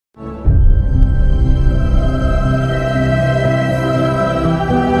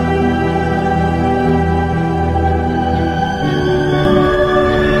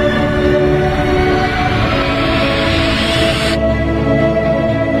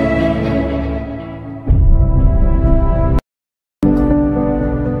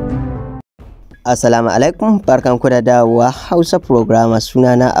Assalamu alaikum, barkanku da dawowa Hausa programmer,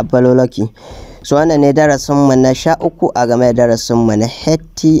 sunana Abbaloloki. So wannan ne darasin mu na 13 a game da darasin mu na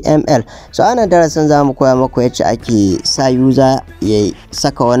HTML. So wannan darasin zamu koya muku yadda ake sa user ya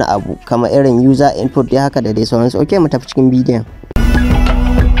saka wani abu kamar irin user input dai haka da dai sauransu. Okay, mu tafi cikin bidiyon.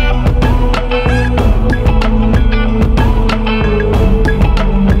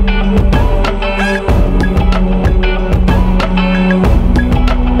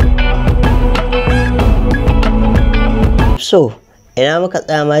 So ina muka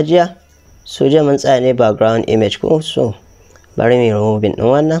tsaya majiya, so je mun tsaya ne background image ko. So bari mu remove din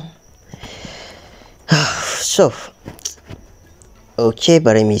wannan. So okay,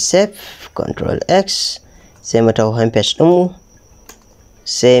 bari mu save, control X, sai mu tawo home page din mu,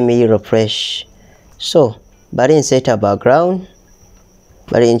 sai mu refresh. So bari in seta background,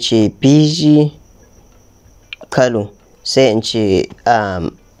 bari in ce bg color, sai in ce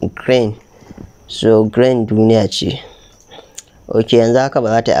green. So green duniya ce. Okay, yanzu haka ba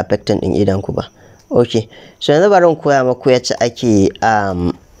za ta yi affecting din idan ku ba. Okay, so yanzu bari in koya muku yadda ake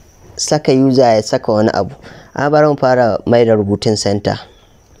saka user ya saka wani abu. Bari mu fara mai da rubutun center.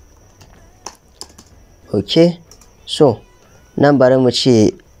 Okay, so nan bari mu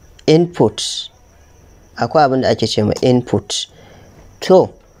ce input. Akwai abin da ake ce ma input.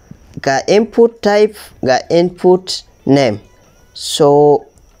 To ga input type, ga input name. So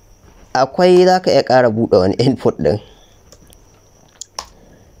akwai za ka iya ƙara buɗe wani input ɗin.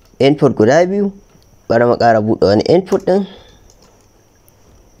 Input guda biyu, bari mu ƙara buɗe wani input ɗin.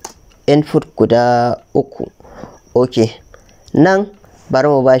 Input guda uku. Okay, nan bari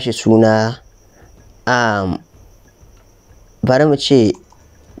mu bashi suna bari mu ce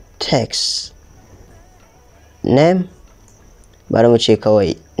text name, bari mu ce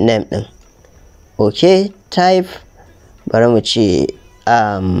kawai name ɗin. Okay, type bari mu ce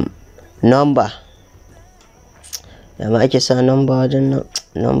number. Yamma ake sa number wajen nan?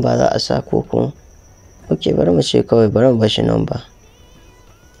 Number za a sa koko. Okay, bari mu ce kawai, bari mu bashi number.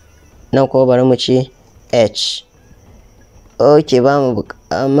 Nan ko bari mu ce h. Okay,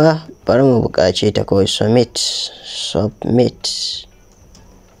 amma bari mu buƙace ta kawai submit.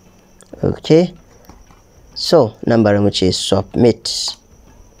 Okay, so nan bari mu ce submit.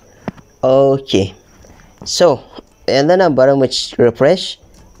 Okay, so yanzu nan bari mu refresh,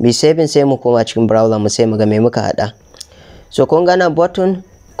 bi saving, sai mu koma cikin browser mu sai mu ga me muka hada. So kun ga nan button,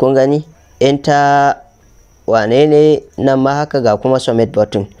 kun gani enter wane ne, nan ma haka ga kuma submit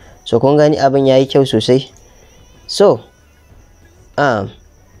button. So kun gani abin yayi kyau sosai. So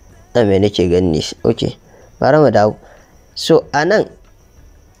me nake gani. Okay, bari mu dawo. So anan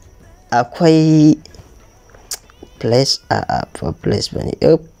akwai place place bane,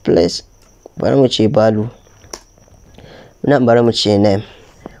 place bari mu ce value. Nan bari mu ce name.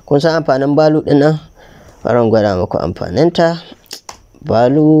 Kun san amfanin value din nan? Bari mu gwada muku amfaninta.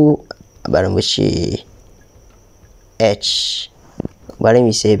 Value bari mu ce h. Bari mu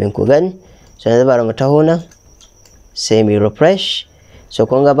save ku gani. So yanzu bari mu taho nan, sai mu refresh. So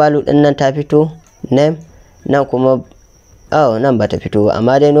kun ga value din nan ta fito, name. Nan kuma nan ba ta fito ba,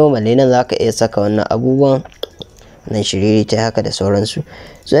 amma dai normal ne. Nan zaka iya saka wannan abubuwan, nan shiriri ta haka da sauransu.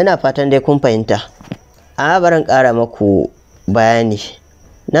 So ina fatan dai kun fahimta. Bari in ƙara muku bayani.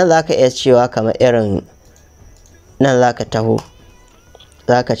 Nan zaka iya cewa kamar irin, nan zaka taho,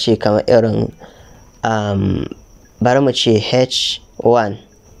 zaka ce kamar irin bari mu ce h1.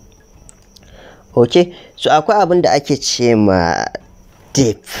 Okay, so akwai abin da ake ce ma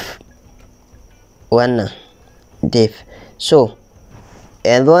div. Wannan div. So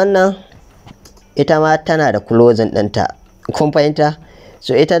yanzu wannan ita ma tana da closing ɗinta, kun fahimta.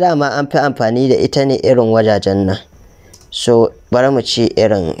 So ita dama an fi amfani da ita ne irin wajajen nan. So bari mu ce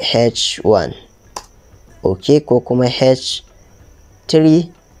irin h1. Okay, ko kuma h3,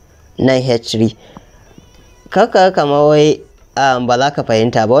 nan h3. Kaka kama wai ba za ka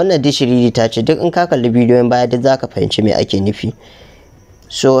fahimta ba, wannan dishiriri ta ce. Duk in ka kalli bidiyon baya duk za ka fahimci me ake nufi.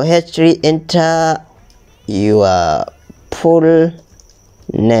 So h3 enter your full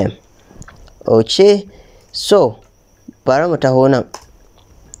name. Okay, so bari mu taho nan,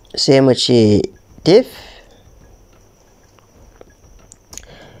 sai mu ce div.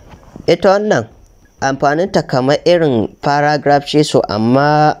 Ita wannan amfaninta kamar irin paragraph ce, so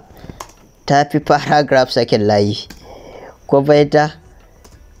amma ta fi paragraph sakin layi. Ko fahimta?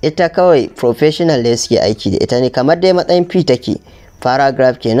 Ita kawai professional da suke aiki da ita ne, kamar dai matsayin p take,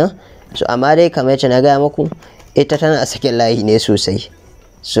 paragraph kenan. So amma dai kamar yadda na gaya muku, ita tana sakin layi ne sosai.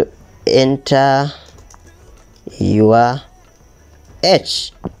 So enter your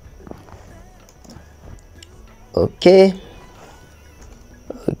h. Okay,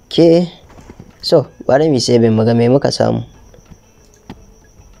 So bari mu save mu ga me muka samu.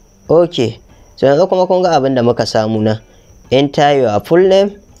 Okay, so yanzu kuma kun ga abin da muka samu nan. Enter your full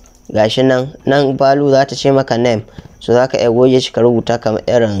name, gashi nan value za ta ce maka name, so za ka iya goge shi ka rubuta kamar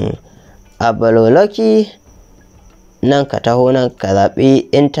irin Abaloloki. Nan ka taho nan ka zaɓi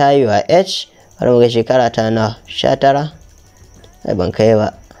enter your age, har mu ga shekara ta na 19. Ai ban kai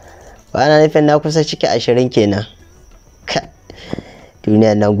ba, ba na nufin na kusa ciki 20 kenan.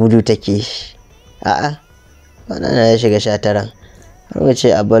 Duniyar nan gudu take. A'a, wannan na shiga 19. Har mu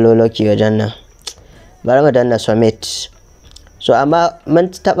ce Abaloloki wajen nan. Bari mu danna submit. So amma mun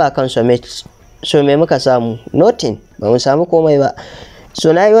taba kan submit, so me muka samu? Nothing, ba mu samu komai ba.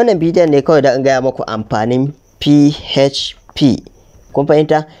 So na yi wannan bidiyon ne kawai da in gaya muku amfanin PHP. Kun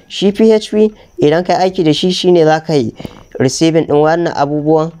fahimta? Shi PHP idan ka aiki da shi shine za ka yi receiving din wannan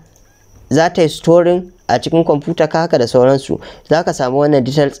abubuwan, za ta yi storing a cikin kwamfuta ka haka da sauransu. Za ka samu wannan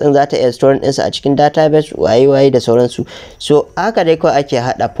details din, za ta iya storing ɗinsa a cikin database waye da sauransu. So haka dai kawai ake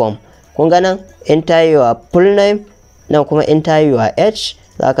haɗa form. Kun ga nan enter your full name, nan kuma enter your age,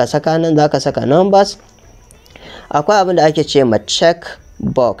 za ka saka nan, za ka saka numbers. Akwai abin da ake ce ma check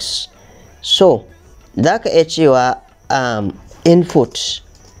box. So za ka iya cewa input.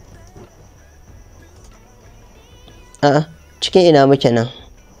 Cikin ina muke nan?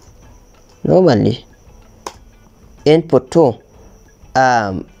 Normally input to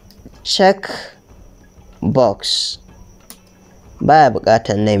check box baya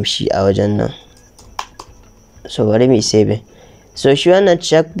buƙatar name shi a wajen nan. So bari mu save. So shi wannan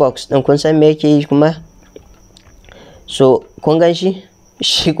check box din kun san me yake yi kuma? So kun gan shi?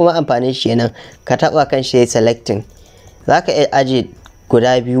 Shi kuma amfanin shi kenan, ka taba kan shi selecting. Zaka iya aje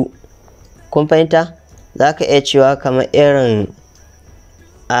guda biyu. Kun fahimta? Zaka iya cewa kamar irin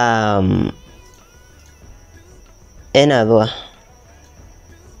ina zuwa.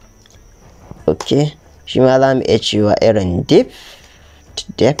 Okay, shi ma za mu iya cewa irin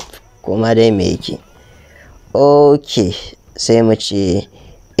depth kuma dai me yake. Okay, sai mu ce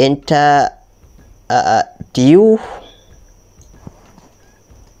enter do you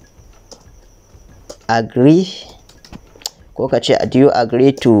agree, ko ka ce do you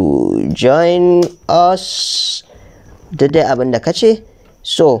agree to join us, dai abin da ka ce.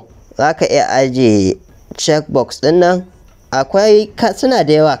 So za ka iya aje checkbox din nan. Akwai suna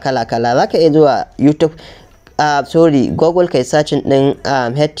da yawa kala-kala. Za ka iya zuwa YouTube, Google kai searching din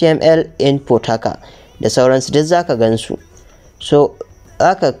HTML input haka da sauransu, duk za ka gansu. So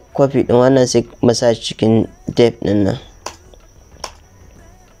za ka copy din wannan sai masa cikin div din nan.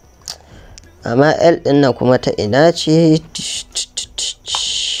 Amma L din nan kuma ta ina ce?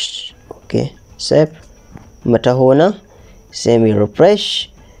 Okay, save. Mu taho nan sai mu refresh.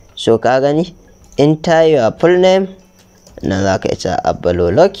 So ka gani enter your full name, nan za ka ita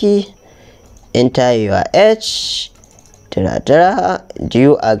Abaloloki. Enter your age, do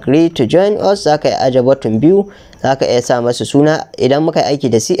you agree to join us, za ka yi aje button biyu, za ka iya sa masu suna. Idan muka yi aiki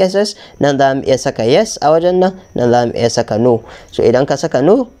da CSS, nan za mu iya saka yes a wajen nan, nan za mu iya saka no. So idan ka saka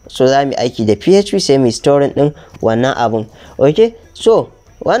no, so za mu yi aiki da PHP sai mu storing din wannan abun. Okay, so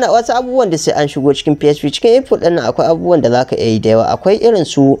wasu abubuwan da sai an shigo cikin PHP. Cikin input din nan akwai abubuwan da za ka iya yi da yawa. Akwai irin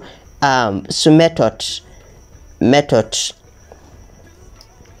su method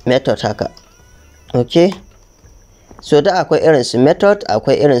haka. Okay, so da akwai irin su method,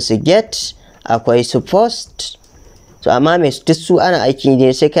 akwai irin su get, akwai su post. So amma me duk su ana aiki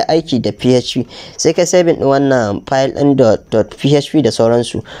ne sai kai aiki da PHP, sai kai saving din wannan file din .php da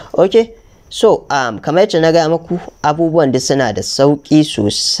sauransu. Okay, so kamar yadda na ga muku abubuwan da suna da sauki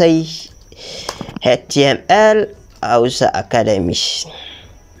sosai. HTML Hausa Academy.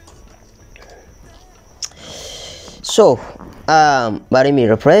 So bari mu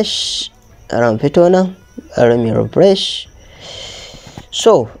refresh. Fito nan, bari mu refresh.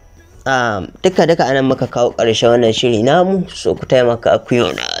 So duka anan muka kawo ƙarshen wannan shiri namu. So ku taimaka ku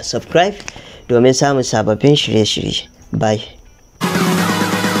yi subscribe domin samun sababbin shirye-shirye. Bye.